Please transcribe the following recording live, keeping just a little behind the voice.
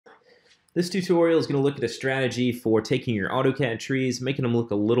This tutorial is going to look at a strategy for taking your AutoCAD trees, making them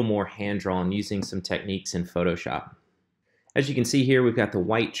look a little more hand-drawn using some techniques in Photoshop. As you can see here, we've got the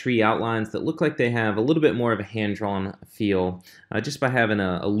white tree outlines that look like they have a little bit more of a hand-drawn feel just by having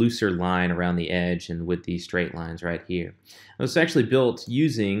a looser line around the edge and with these straight lines right here. Now, it's actually built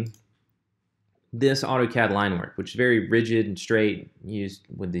using this AutoCAD Linework, which is very rigid and straight, used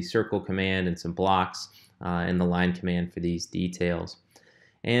with the circle command and some blocks and the line command for these details.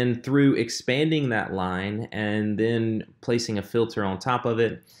 And through expanding that line and then placing a filter on top of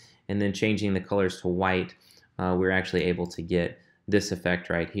it and then changing the colors to white, we're actually able to get this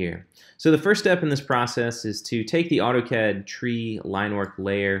effect right here. So the first step in this process is to take the AutoCAD tree Linework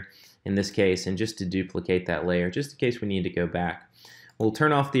layer in this case and just to duplicate that layer, just in case we need to go back. We'll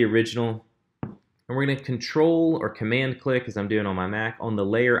turn off the original and we're going to control or command click, as I'm doing on my Mac, on the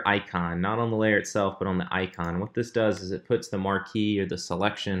layer icon, not on the layer itself, but on the icon. What this does is it puts the marquee or the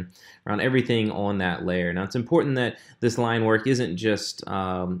selection around everything on that layer. Now it's important that this line work isn't just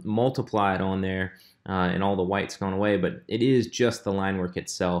multiplied on there and all the white's gone away, but it is just the line work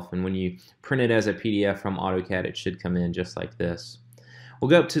itself. And when you print it as a PDF from AutoCAD, it should come in just like this. We'll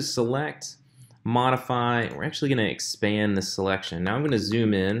go up to Select, Modify. We're actually going to expand the selection. Now I'm going to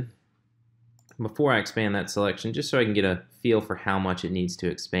zoom in before I expand that selection, just so I can get a feel for how much it needs to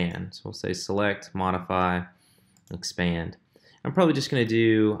expand. So we'll say Select, Modify, Expand. I'm probably just going to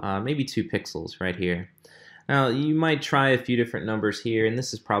do maybe 2 pixels right here. Now you might try a few different numbers here, and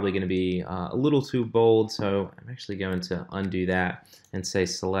this is probably going to be a little too bold, so I'm actually going to undo that and say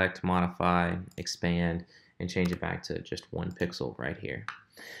Select, Modify, Expand, and change it back to just 1 pixel right here.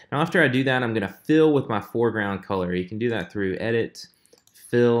 Now after I do that, I'm going to fill with my foreground color. You can do that through Edit,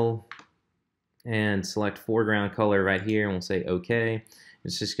 Fill, and select foreground color right here, and we'll say OK.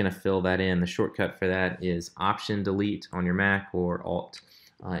 It's just going to fill that in. The shortcut for that is Option Delete on your Mac or Alt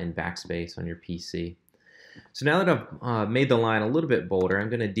and Backspace on your PC. So now that I've made the line a little bit bolder,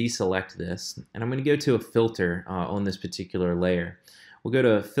 I'm going to deselect this, and I'm going to go to a filter on this particular layer. We'll go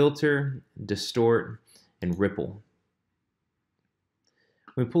to Filter, Distort, and Ripple.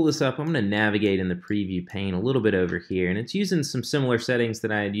 When we pull this up, I'm going to navigate in the preview pane a little bit over here, and it's using some similar settings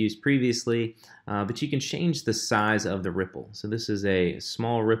that I had used previously, but you can change the size of the ripple. So this is a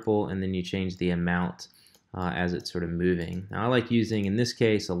small ripple, and then you change the amount as it's sort of moving. Now I like using, in this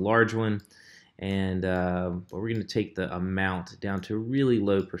case, a large one, and we're going to take the amount down to a really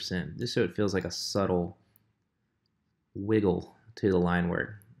low percent, just so it feels like a subtle wiggle to the line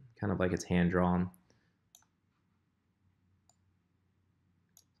work, kind of like it's hand-drawn.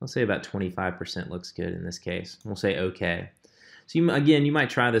 I'll say about 25% looks good in this case. We'll say OK. So again, you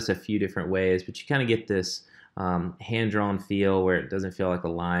might try this a few different ways, but you kind of get this hand-drawn feel where it doesn't feel like a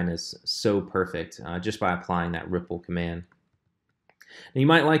line is so perfect just by applying that ripple command. Now you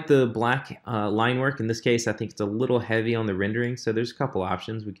might like the black line work. In this case, I think it's a little heavy on the rendering, so there's a couple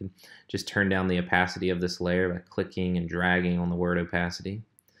options. We can just turn down the opacity of this layer by clicking and dragging on the word opacity.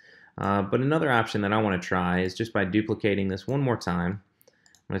 But another option that I want to try is just by duplicating this one more time.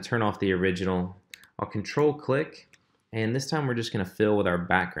 I'm going to turn off the original. I'll control click, and this time we're just going to fill with our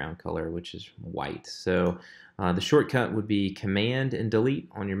background color, which is white. So the shortcut would be Command and Delete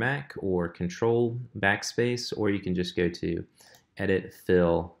on your Mac, or Control Backspace, or you can just go to Edit,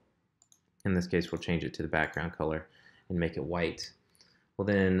 Fill. In this case, we'll change it to the background color and make it white. We'll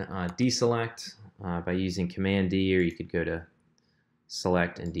then deselect by using Command D, or you could go to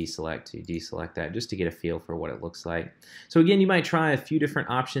Select and deselect to deselect that, just to get a feel for what it looks like. So again, you might try a few different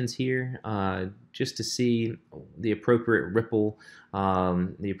options here just to see the appropriate ripple,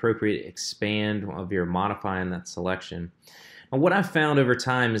 the appropriate expand of your modifying that selection. Now, what I've found over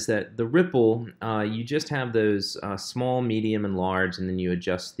time is that the ripple, you just have those small, medium, and large, and then you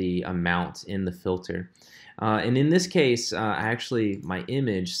adjust the amount in the filter. And in this case, actually, my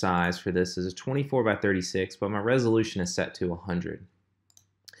image size for this is a 24 by 36, but my resolution is set to 100.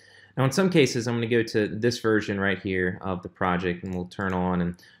 Now in some cases, I'm going to go to this version right here of the project, and we'll turn on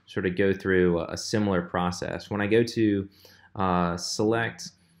and sort of go through a similar process. When I go to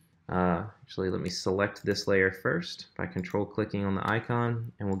select, actually let me select this layer first by control clicking on the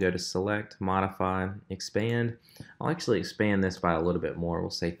icon, and we'll go to Select, Modify, Expand. I'll actually expand this by a little bit more. We'll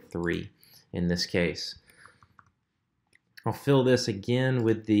say 3 in this case. I'll fill this again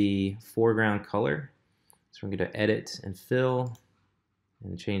with the foreground color. So we're going to Edit and Fill,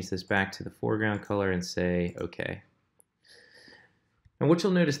 and change this back to the foreground color and say OK. And what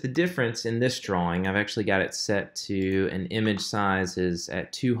you'll notice the difference in this drawing, I've actually got it set to an image size is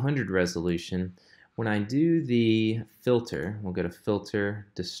at 200 resolution. When I do the filter, we'll go to Filter,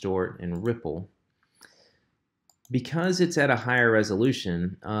 Distort, and Ripple. Because it's at a higher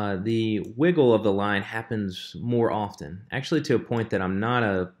resolution, the wiggle of the line happens more often, actually to a point that I'm not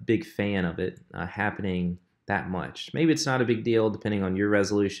a big fan of it happening that much. Maybe it's not a big deal depending on your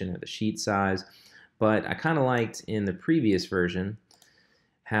resolution or the sheet size, but I kind of liked in the previous version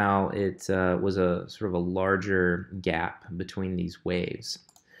how it was a sort of a larger gap between these waves.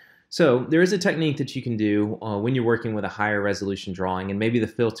 So there is a technique that you can do when you're working with a higher resolution drawing, and maybe the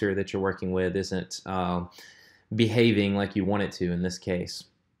filter that you're working with isn't behaving like you want it to in this case.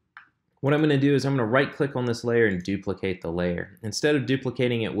 What I'm going to do is I'm going to right click on this layer and duplicate the layer. Instead of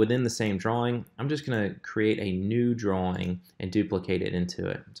duplicating it within the same drawing, I'm just going to create a new drawing and duplicate it into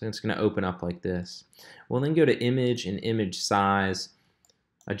it. So it's going to open up like this. We'll then go to image and image size,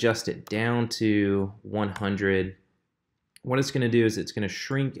 adjust it down to 100. What it's going to do is it's going to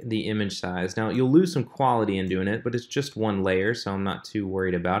shrink the image size. Now you'll lose some quality in doing it, but it's just one layer, so I'm not too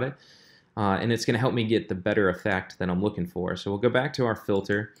worried about it. And it's going to help me get the better effect that I'm looking for. So we'll go back to our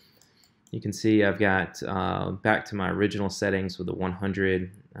filter. You can see I've got back to my original settings with the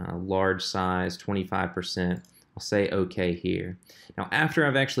 100, large size, 25%. I'll say OK here. Now after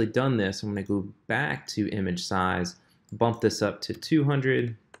I've actually done this, I'm going to go back to image size, bump this up to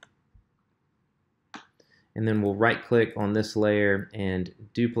 200, and then we'll right click on this layer and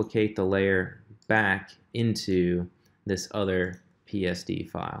duplicate the layer back into this other PSD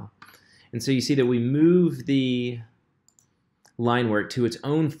file. And so you see that we move the Linework to its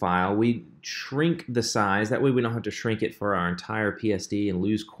own file. We shrink the size. That way we don't have to shrink it for our entire PSD and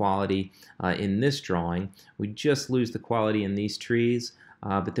lose quality in this drawing. We just lose the quality in these trees,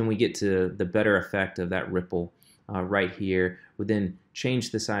 but then we get to the better effect of that ripple right here. We then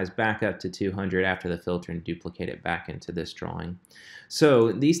change the size back up to 200 after the filter and duplicate it back into this drawing.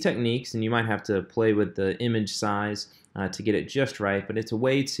 So these techniques, and you might have to play with the image size to get it just right, but it's a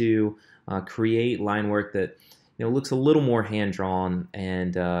way to create line work that looks a little more hand-drawn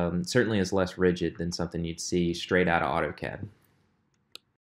and certainly is less rigid than something you'd see straight out of AutoCAD.